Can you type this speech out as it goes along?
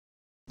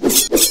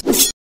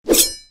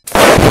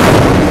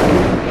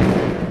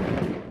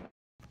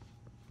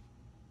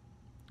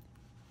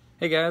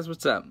Hey guys,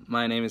 what's up?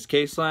 My name is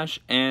K-Slash,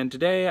 and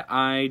today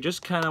I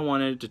just kind of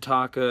wanted to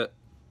talk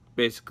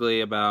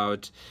basically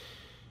about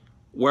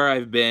where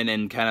I've been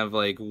and kind of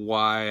like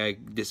why I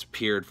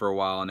disappeared for a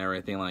while and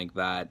everything like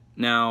that.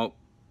 Now,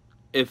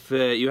 if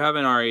you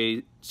haven't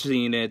already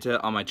seen it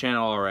on my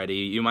channel already,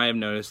 you might have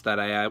noticed that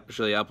I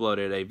actually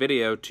uploaded a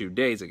video 2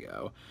 days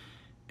ago,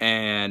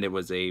 and it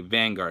was a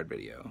Vanguard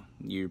video.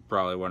 You're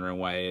probably wondering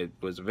why it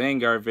was a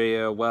Vanguard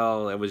video.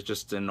 Well, it was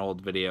just an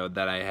old video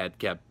that I had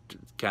kept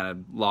kind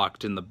of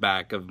locked in the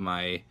back of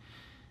my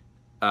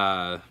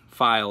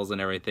files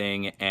and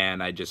everything,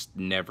 and I just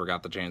never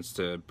got the chance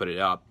to put it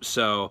up.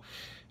 So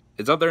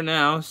it's up there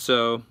now,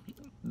 so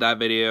that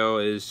video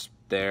is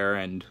there,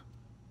 and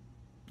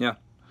yeah.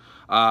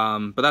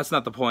 But that's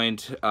not the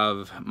point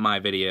of my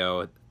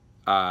video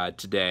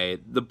today.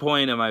 The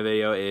point of my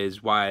video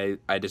is why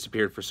I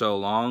disappeared for so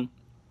long,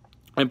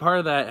 and part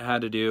of that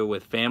had to do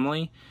with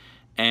family,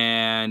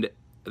 and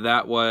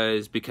that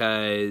was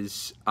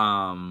because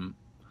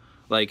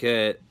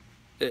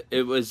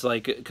it was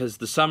like, because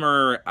the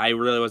summer I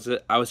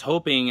was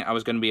hoping I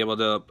was going to be able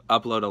to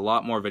upload a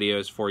lot more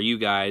videos for you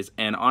guys,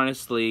 and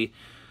honestly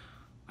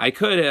I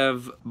could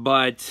have,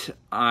 but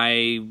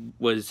I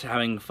was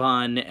having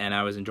fun and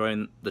I was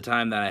enjoying the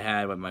time that I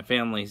had with my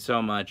family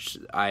so much.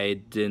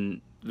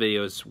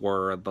 Videos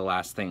were the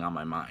last thing on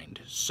my mind,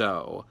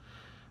 so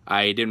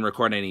I didn't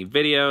record any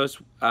videos.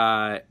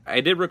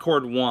 I did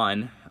record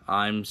one.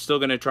 I'm still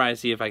gonna try to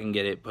see if I can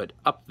get it put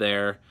up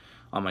there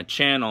on my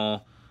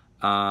channel,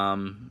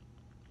 but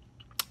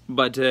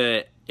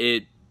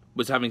it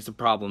was having some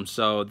problems,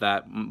 so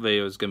that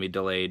video is gonna be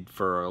delayed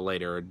for a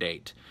later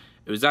date.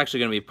 It was actually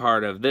going to be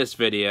part of this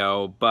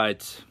video,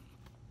 but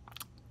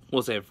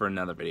we'll save it for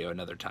another video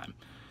another time.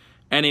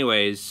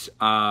 Anyways,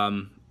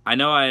 I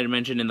know I had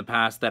mentioned in the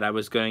past that I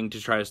was going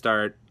to try to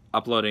start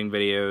uploading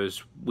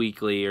videos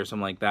weekly or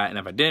something like that, and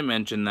if I didn't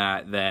mention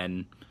that,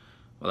 then,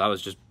 well, that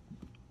was just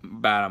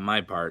bad on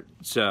my part.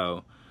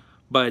 So,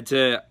 but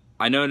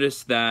I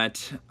noticed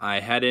that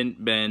I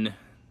hadn't been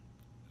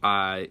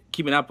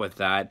keeping up with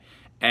that,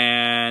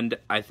 and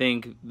I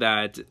think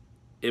that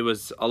it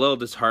was a little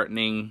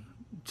disheartening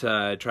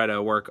to try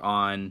to work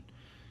on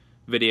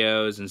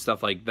videos and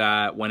stuff like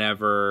that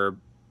whenever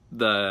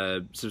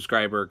the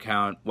subscriber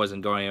count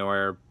wasn't going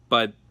anywhere.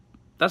 But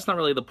that's not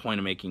really the point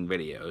of making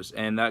videos,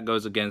 and that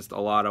goes against a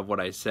lot of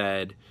what I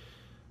said.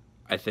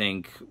 I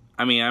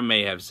mean, I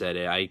may have said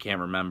it, I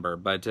can't remember,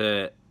 but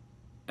in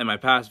my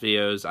past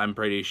videos I'm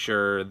pretty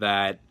sure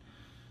that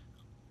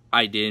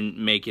I didn't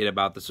make it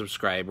about the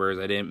subscribers.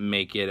 I didn't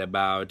make it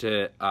about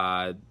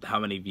how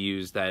many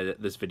views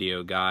that this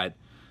video got.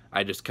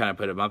 I just kind of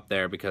put them up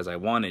there because I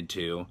wanted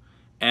to.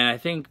 And I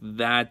think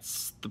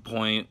that's the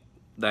point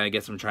that I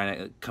guess I'm trying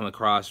to come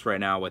across right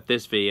now with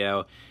this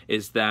video,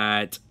 is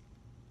that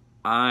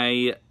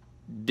I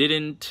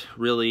didn't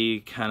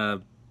really kind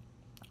of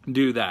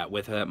do that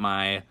with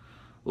my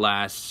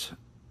last,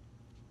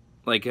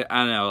 like, I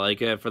don't know, like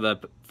for the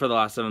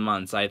last 7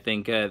 months. I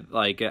think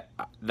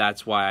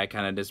that's why I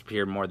kind of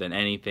disappeared more than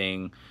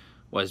anything,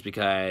 was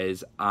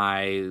because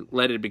I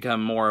let it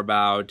become more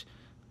about,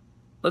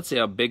 let's see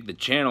how big the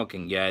channel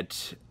can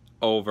get,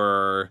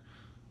 over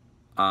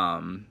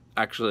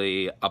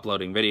actually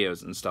uploading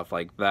videos and stuff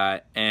like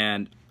that.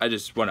 And I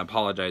just want to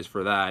apologize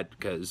for that,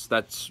 because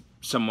that's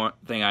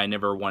something I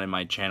never wanted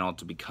my channel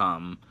to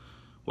become,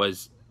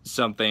 was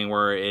something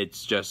where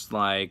it's just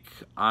like,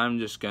 I'm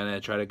just gonna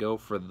try to go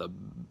for the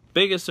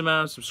biggest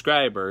amount of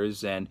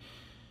subscribers, and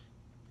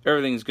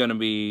everything's gonna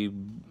be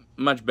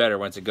much better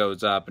once it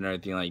goes up and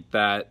everything like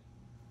that.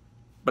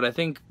 But I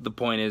think the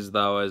point is,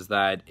 though, is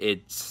that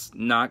it's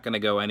not going to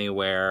go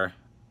anywhere,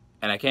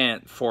 and I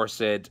can't force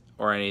it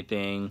or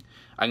anything.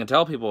 I can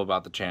tell people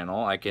about the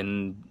channel, I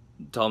can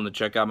tell them to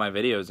check out my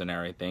videos and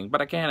everything,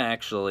 but I can't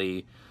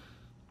actually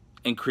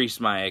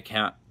increase my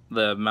account,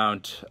 the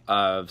amount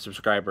of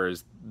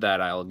subscribers that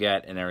I'll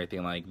get and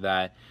everything like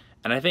that.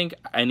 And I think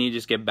I need to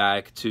just get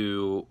back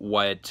to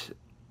what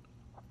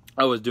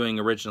I was doing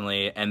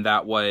originally, and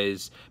that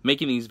was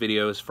making these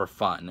videos for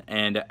fun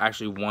and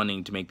actually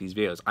wanting to make these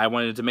videos. I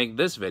wanted to make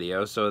this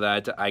video so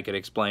that I could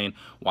explain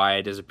why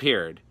I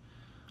disappeared.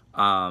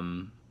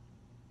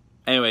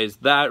 Anyways,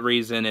 that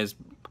reason is,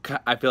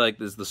 I feel like,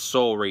 this is the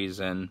sole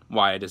reason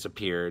why I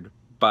disappeared.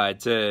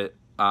 But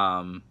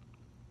and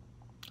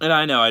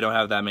I know I don't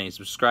have that many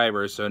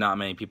subscribers, so not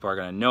many people are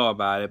going to know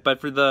about it.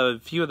 But for the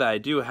few that I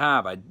do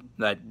have,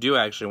 that do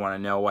actually want to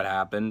know what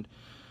happened,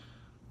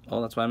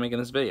 well, that's why I'm making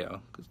this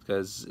video,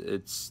 because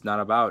it's not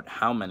about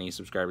how many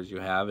subscribers you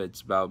have,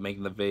 it's about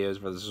making the videos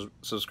for the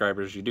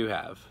subscribers you do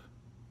have.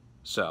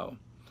 So,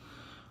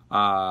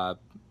 that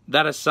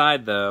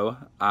aside, though,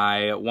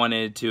 I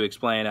wanted to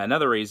explain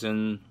another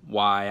reason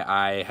why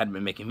I hadn't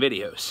been making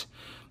videos.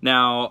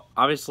 Now,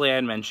 obviously I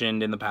had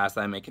mentioned in the past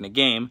that I'm making a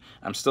game.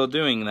 I'm still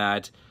doing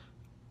that.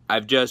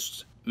 I've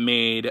just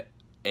made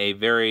a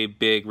very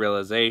big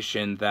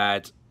realization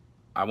that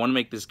I want to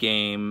make this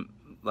game,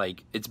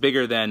 like, it's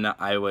bigger than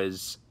I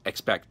was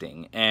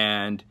expecting,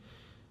 and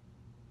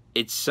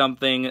it's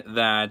something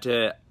that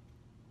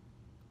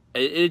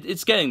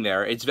it's getting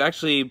there. It's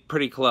actually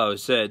pretty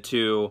close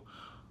to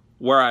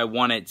where I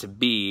want it to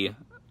be.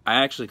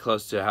 I'm actually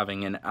close to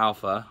having an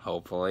alpha,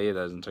 hopefully. It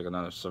doesn't take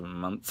another 7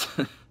 months.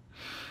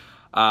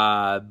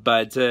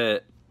 But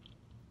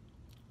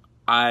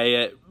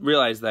I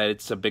realize that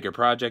it's a bigger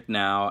project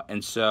now,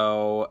 and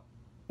so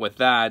with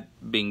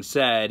that being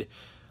said,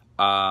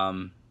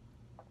 the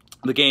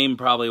game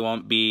probably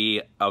won't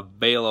be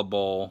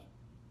available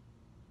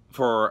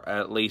for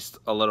at least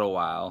a little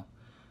while.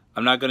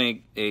 I'm not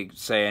going to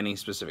say any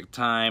specific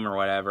time or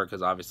whatever,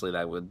 because obviously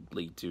that would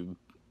lead to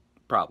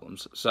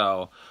problems.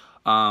 So,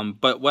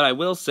 but what I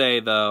will say,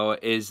 though,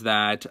 is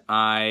that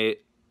I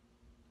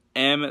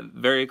am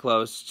very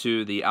close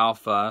to the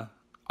alpha.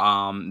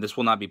 This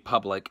will not be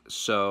public,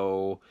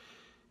 so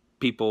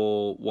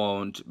people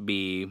won't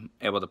be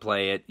able to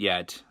play it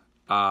yet.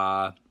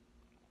 However,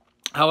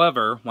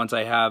 once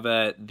I have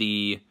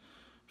the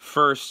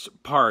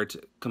first part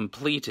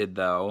completed,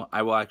 though,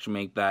 I will actually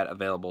make that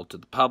available to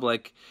the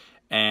public,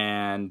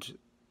 and,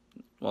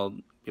 well,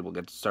 people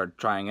get to start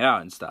trying it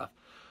out and stuff.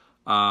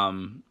 I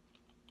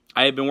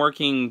have been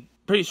working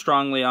pretty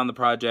strongly on the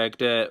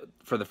project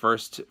for the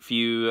first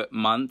few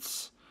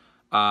months.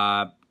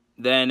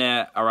 Then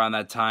around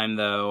that time,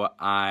 though,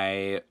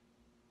 I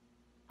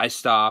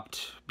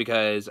stopped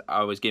because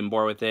I was getting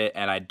bored with it,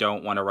 and I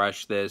don't want to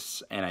rush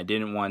this, and I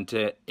didn't want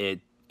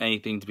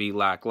anything to be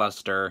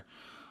lackluster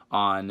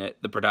on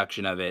the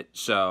production of it.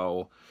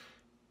 So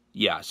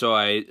yeah, so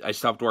I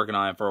stopped working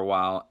on it for a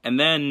while, and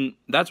then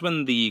that's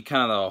when the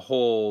kind of the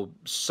whole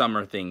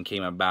summer thing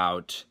came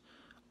about.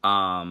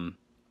 And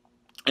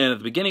at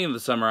the beginning of the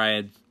summer, I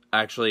had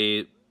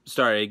actually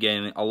started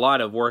getting a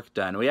lot of work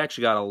done. We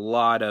actually got a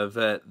lot of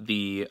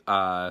the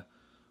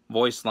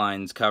voice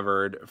lines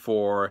covered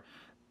for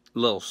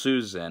Little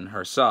Susan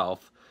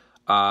herself.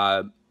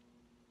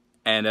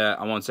 And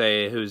I won't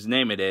say whose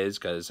name it is,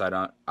 because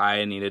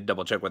I need to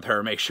double check with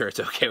her, make sure it's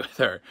okay with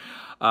her.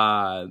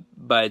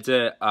 But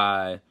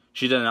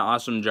she did an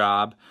awesome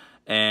job,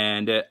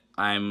 and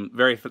I'm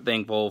very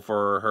thankful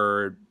for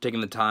her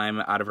taking the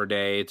time out of her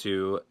day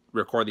to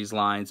record these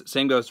lines.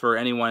 Same goes for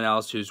anyone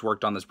else who's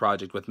worked on this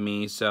project with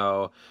me,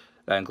 so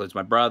that includes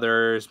my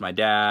brothers, my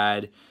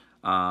dad,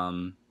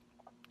 and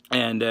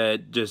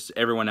just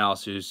everyone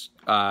else who's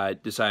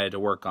decided to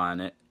work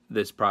on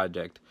this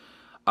project.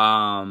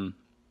 And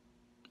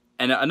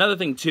another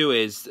thing, too,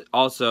 is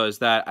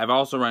that I've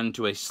also run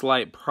into a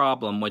slight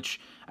problem, which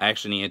I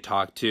actually need to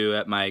talk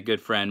to my good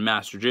friend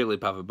Master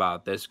Jigglypuff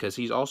about this, because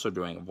he's also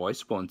doing a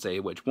voice. Won't say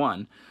which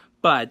one.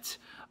 But,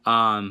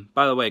 by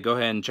the way, go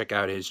ahead and check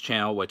out his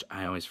channel, which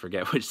I always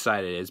forget which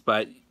side it is.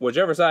 But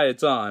whichever side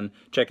it's on,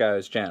 check out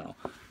his channel.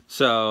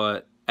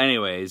 So,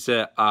 anyways,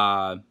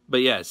 but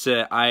yes,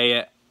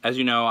 as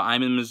you know,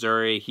 I'm in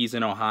Missouri, he's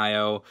in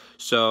Ohio,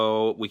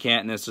 so we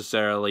can't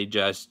necessarily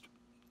just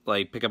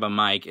like pick up a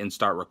mic and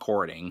start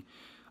recording.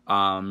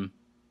 I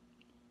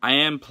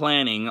am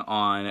planning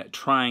on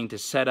trying to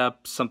set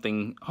up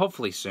something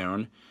hopefully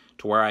soon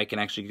to where I can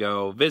actually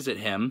go visit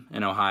him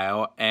in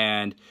Ohio,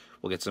 and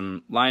we'll get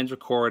some lines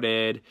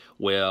recorded.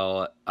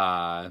 We'll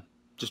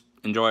just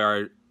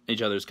enjoy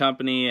each other's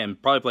company and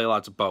probably play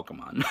lots of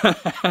Pokemon.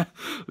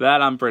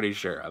 That I'm pretty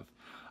sure of.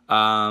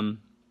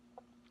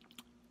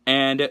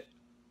 And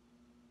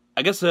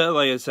I guess,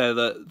 like I said,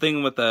 the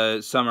thing with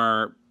the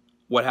summer,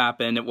 what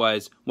happened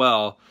was,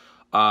 well,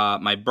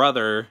 my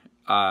brother,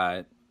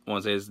 I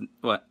won't say his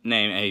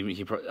name.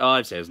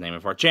 I've said his name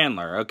before.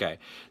 Chandler. Okay,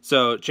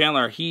 so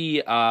Chandler,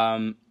 he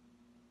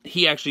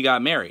actually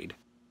got married,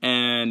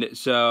 and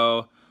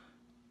so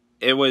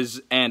it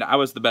was, and I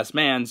was the best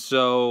man.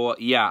 So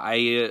yeah,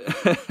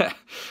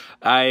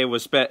 I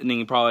was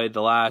spending probably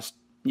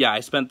I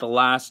spent the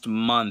last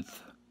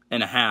month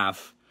and a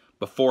half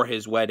before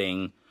his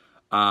wedding,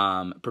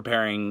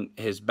 preparing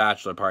his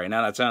bachelor party.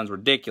 Now that sounds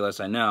ridiculous,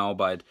 I know,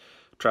 but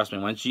trust me,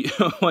 once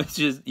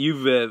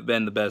you've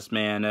been the best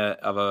man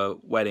of a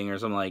wedding or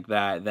something like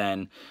that,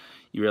 then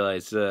you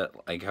realize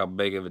like how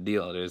big of a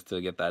deal it is to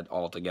get that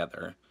all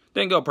together.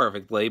 Didn't go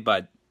perfectly,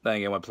 but then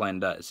again, what plan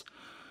does?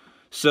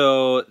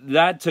 So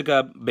that took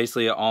up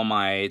basically all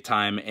my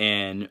time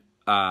in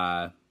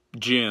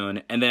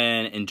June, and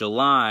then in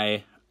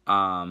July,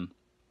 I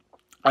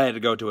had to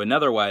go to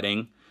another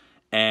wedding,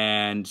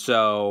 and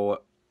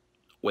so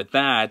with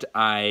that,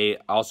 I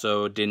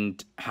also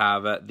didn't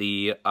have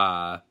the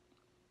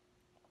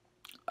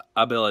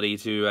ability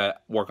to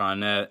work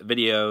on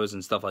videos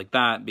and stuff like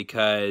that,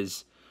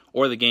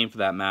 or the game for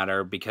that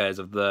matter, because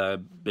of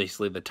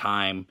basically the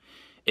time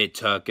it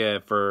took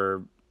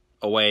for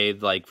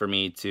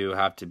me to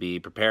have to be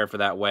prepared for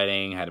that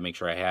wedding. I had to make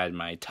sure I had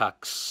my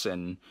tux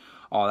and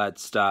all that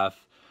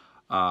stuff.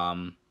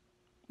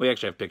 We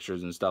actually have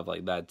pictures and stuff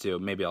like that too.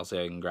 Maybe I'll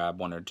say I can grab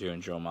one or two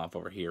and show them off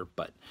over here,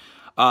 but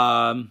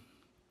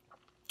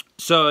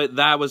so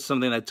that was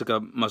something that took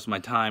up most of my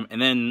time.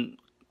 And then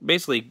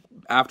basically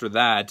after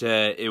that,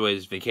 it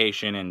was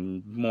vacation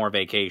and more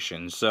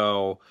vacation.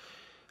 So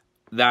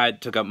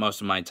that took up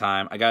most of my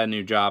time. I got a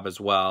new job as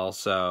well,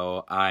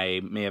 so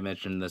I may have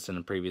mentioned this in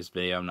a previous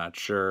video, I'm not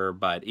sure,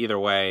 but either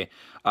way,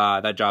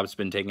 that job's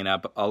been taking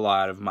up a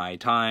lot of my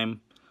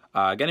time.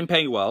 Getting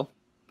paid well,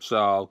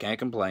 so can't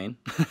complain.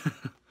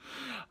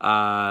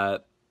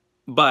 But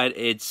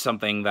it's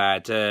something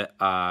that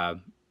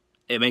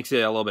it makes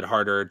it a little bit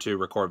harder to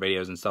record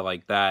videos and stuff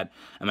like that.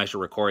 I'm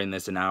actually recording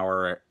this an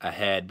hour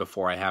ahead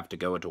before I have to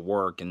go to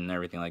work and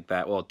everything like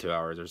that. Well, 2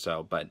 hours or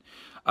so, but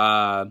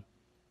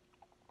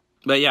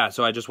yeah,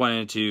 so I just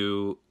wanted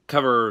to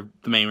cover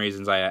the main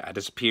reasons I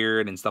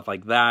disappeared and stuff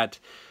like that.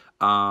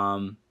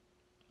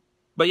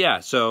 But yeah,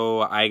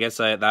 so I guess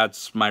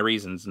that's my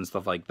reasons and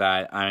stuff like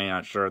that. I'm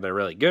not sure they're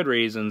really good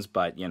reasons,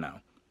 but you know,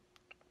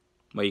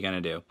 what are you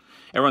gonna do?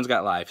 Everyone's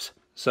got lives.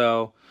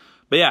 So,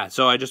 but yeah,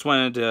 so I just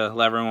wanted to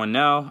let everyone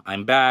know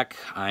I'm back.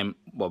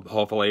 Well,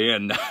 hopefully,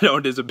 and I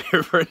don't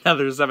disappear for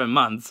another 7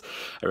 months.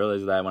 I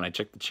realized that when I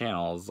checked the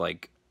channel, it's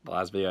like the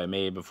last video I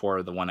made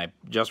before the one I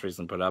just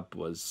recently put up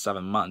was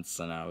 7 months,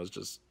 and I was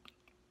just,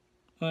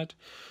 what?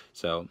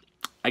 So,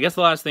 I guess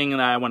the last thing that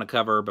I want to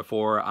cover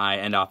before I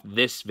end off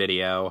this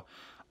video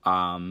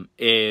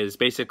is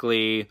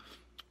basically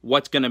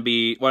what I'm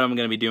going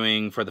to be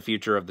doing for the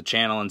future of the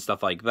channel and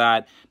stuff like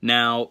that.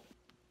 Now,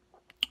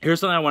 here's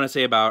something I want to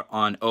say about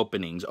on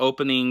openings.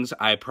 Openings,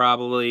 I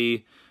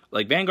probably,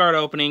 like Vanguard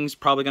openings,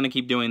 probably going to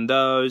keep doing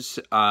those.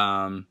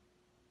 I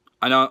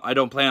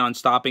don't plan on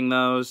stopping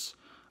those.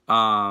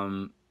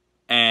 And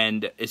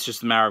it's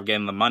just a matter of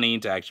getting the money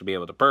to actually be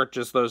able to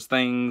purchase those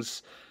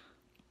things.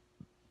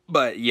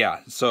 But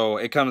yeah, so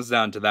it comes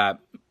down to that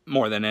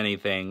more than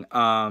anything.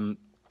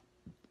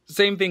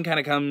 Same thing kind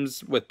of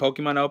comes with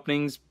Pokemon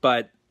openings,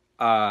 but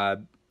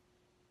the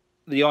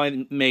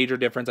only major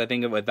difference I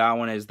think with that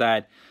one is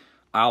that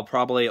I'll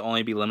probably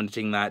only be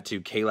limiting that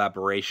to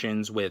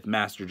collaborations with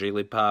Master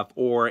Jigglypuff,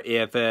 or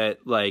if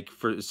it, like,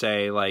 for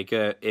say, like,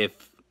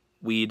 if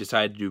we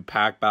decide to do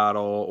pack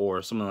battle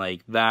or something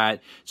like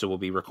that, so we'll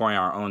be recording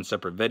our own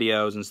separate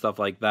videos and stuff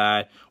like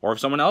that, or if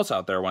someone else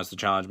out there wants to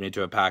challenge me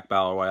to a pack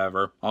battle or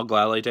whatever, I'll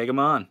gladly take them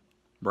on.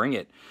 Bring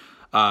it.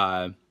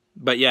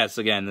 But yes,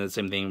 again, the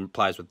same thing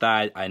applies with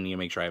that. I need to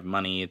make sure I have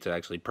money to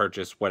actually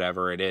purchase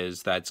whatever it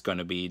is that's going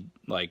to be,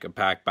 like, a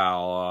pack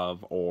battle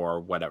of, or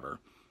whatever.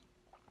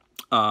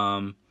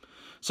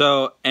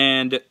 So,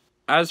 and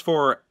as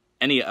for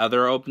any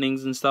other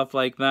openings and stuff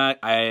like that,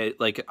 I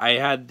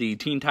had the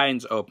Teen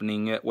Titans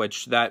opening,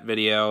 which that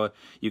video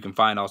you can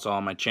find also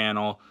on my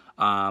channel.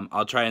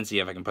 I'll try and see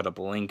if I can put up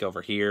a link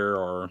over here,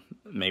 or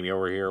maybe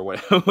over here,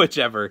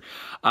 whichever.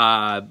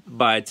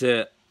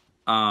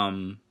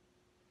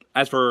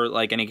 As for,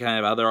 like, any kind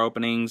of other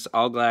openings,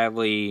 I'll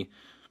gladly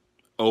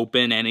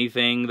open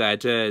anything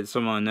that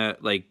someone,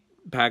 like,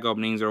 pack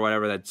openings or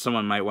whatever that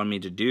someone might want me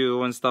to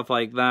do and stuff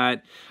like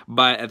that.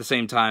 But at the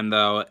same time,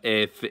 though,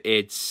 if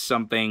it's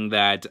something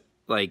that,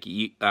 like,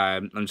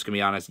 I'm just gonna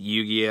be honest,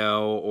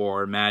 Yu-Gi-Oh!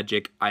 Or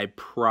Magic, I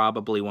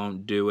probably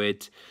won't do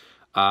it.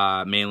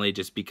 Mainly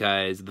just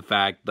because of the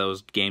fact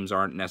those games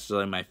aren't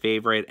necessarily my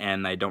favorite,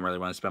 and I don't really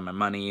want to spend my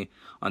money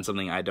on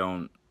something I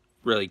don't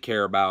really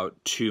care about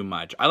too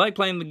much. I like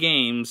playing the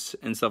games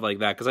and stuff like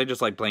that, because I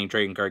just like playing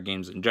trading card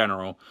games in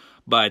general.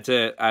 But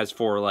as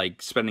for,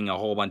 like, spending a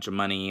whole bunch of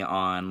money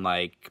on,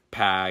 like,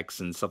 packs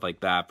and stuff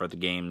like that for the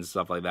games,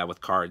 stuff like that with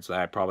cards that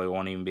I probably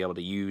won't even be able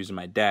to use in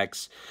my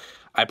decks,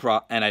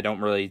 and I don't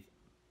really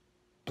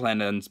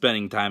plan on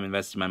spending time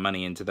investing my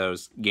money into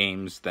those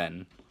games,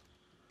 then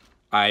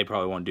I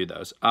probably won't do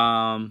those.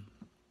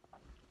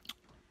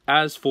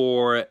 As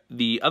for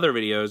the other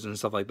videos and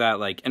stuff like that,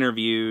 like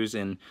interviews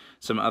and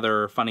some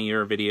other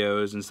funnier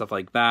videos and stuff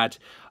like that,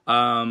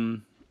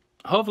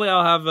 hopefully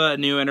I'll have a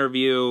new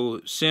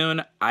interview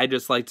soon. I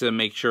just like to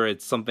make sure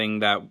it's something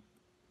that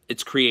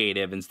it's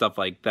creative and stuff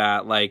like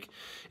that. Like,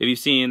 if you've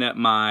seen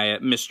my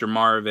Mr.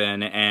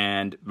 Marvin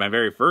and my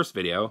very first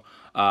video,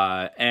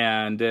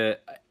 and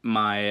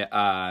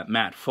my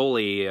Matt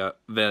Foley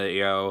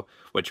video,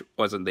 which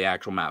wasn't the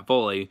actual Matt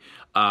Foley,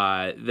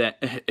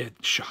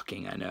 it's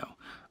shocking, I know.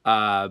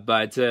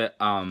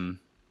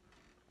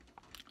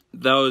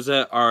 Those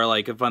are,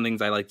 like, fun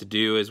things I like to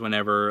do, is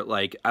whenever,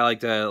 like, I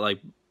like to, like,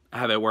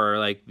 have it where,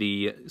 like,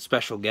 the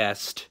special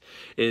guest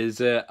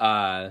is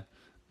a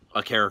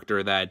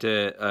character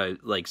that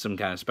like some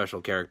kind of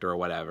special character or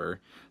whatever.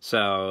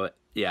 So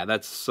yeah,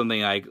 that's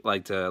something I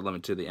like to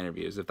limit to the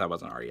interviews, if that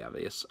wasn't already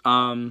obvious.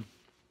 But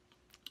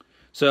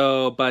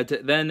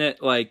then,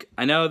 like,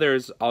 I know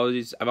I've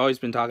always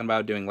been talking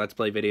about doing Let's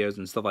Play videos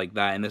and stuff like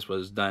that, and this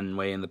was done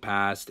way in the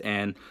past,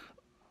 and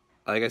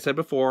like I said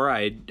before,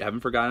 I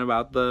haven't forgotten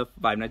about the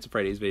Five Nights at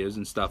Freddy's videos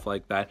and stuff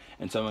like that,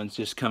 and someone's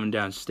just coming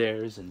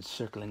downstairs and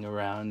circling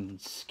around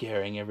and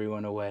scaring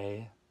everyone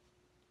away.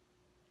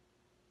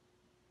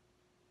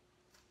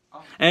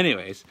 Oh.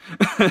 Anyways,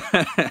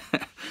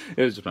 it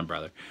was just my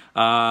brother.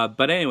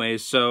 But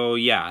anyways, so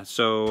yeah,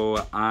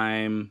 so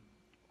I'm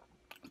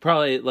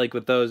probably, like,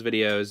 with those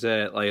videos,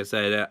 like I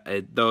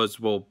said,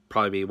 those will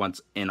probably be once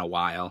in a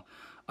while.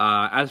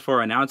 As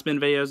for announcement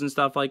videos and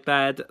stuff like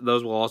that,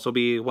 those will also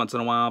be once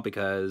in a while,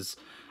 because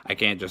I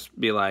can't just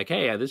be like,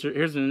 hey,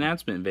 here's an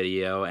announcement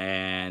video,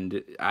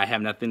 and I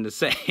have nothing to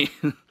say.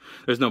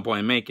 There's no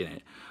point in making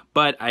it.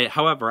 But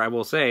however, I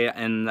will say,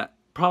 in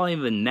probably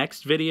the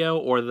next video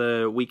or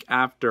the week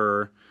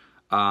after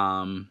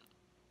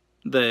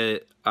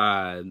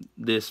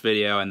this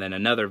video and then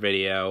another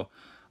video,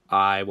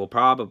 I will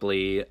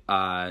probably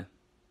have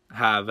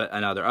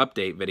another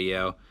update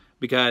video,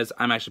 because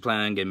I'm actually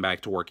planning on getting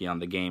back to working on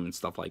the game and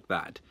stuff like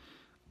that.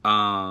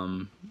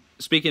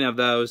 Speaking of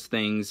those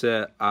things,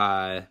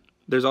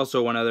 there's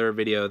also one other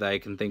video that I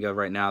can think of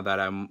right now that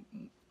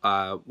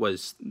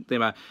was thinking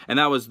about, and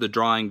that was the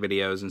drawing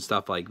videos and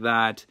stuff like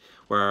that,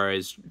 where I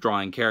was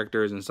drawing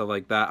characters and stuff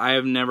like that. I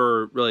have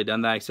never really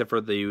done that except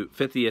for the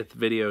 50th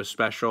video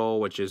special,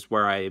 which is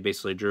where I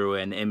basically drew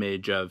an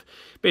image of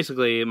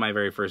basically my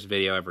very first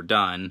video ever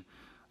done.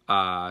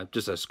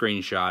 Just a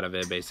screenshot of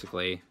it,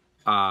 basically.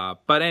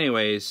 But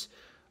anyways,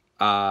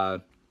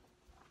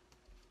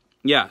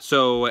 yeah,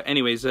 so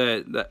anyways,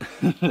 there's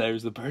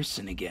the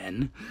person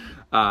again.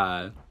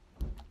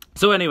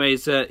 So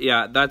anyways,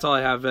 yeah, that's all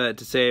I have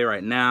to say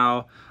right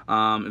now.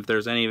 If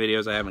there's any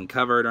videos I haven't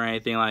covered or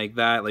anything like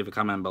that, leave a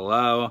comment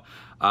below.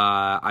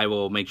 I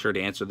will make sure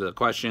to answer the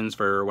questions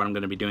for what I'm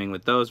going to be doing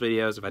with those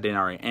videos if I didn't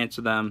already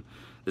answer them.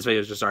 This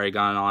video's just already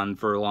gone on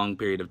for a long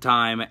period of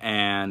time,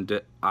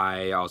 and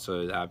I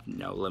also have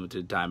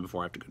limited time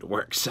before I have to go to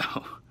work, so...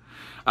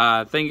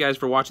 thank you guys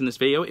for watching this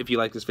video. If you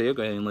like this video,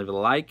 go ahead and leave it a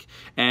like.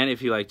 And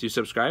if you like to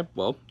subscribe,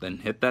 well, then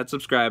hit that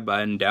subscribe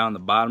button down in the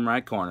bottom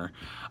right corner.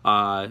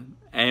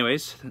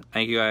 Anyways,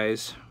 thank you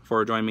guys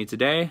for joining me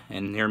today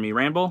and hearing me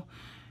ramble.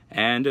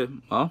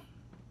 And, well,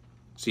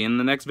 see you in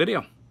the next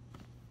video.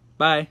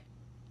 Bye.